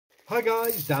Hi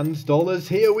guys, Dan's Dollars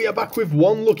here. We are back with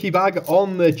one lucky bag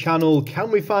on the channel.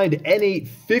 Can we find any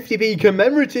 50p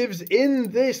commemoratives in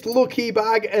this lucky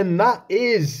bag? And that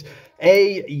is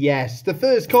a yes. The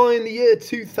first coin in the year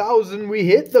 2000. We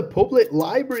hit the public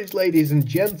libraries, ladies and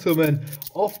gentlemen.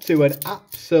 Off to an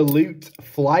absolute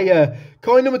flyer.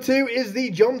 Coin number 2 is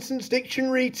the Johnson's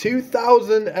Dictionary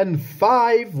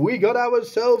 2005. We got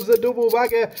ourselves a double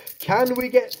bagger. Can we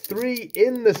get 3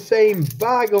 in the same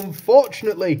bag?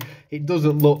 Unfortunately, it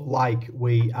doesn't look like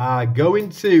we are going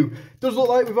to. Does look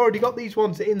like we've already got these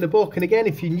ones in the book. And again,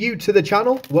 if you're new to the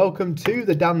channel, welcome to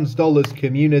the Dan's Dollars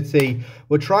community.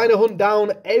 We're trying to hunt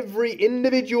down every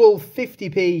individual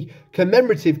 50p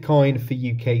commemorative coin for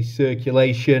UK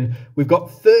circulation. We've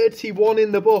got 31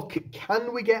 in the book.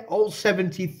 Can we get all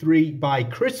 73 by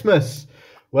Christmas?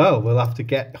 Well, we'll have to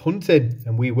get hunted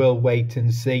and we will wait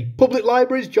and see. Public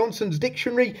libraries, Johnson's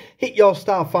Dictionary. Hit your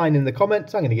star fine in the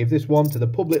comments. I'm going to give this one to the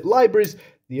public libraries,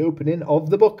 the opening of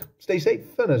the book. Stay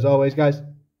safe, and as always, guys,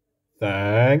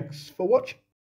 thanks for watching.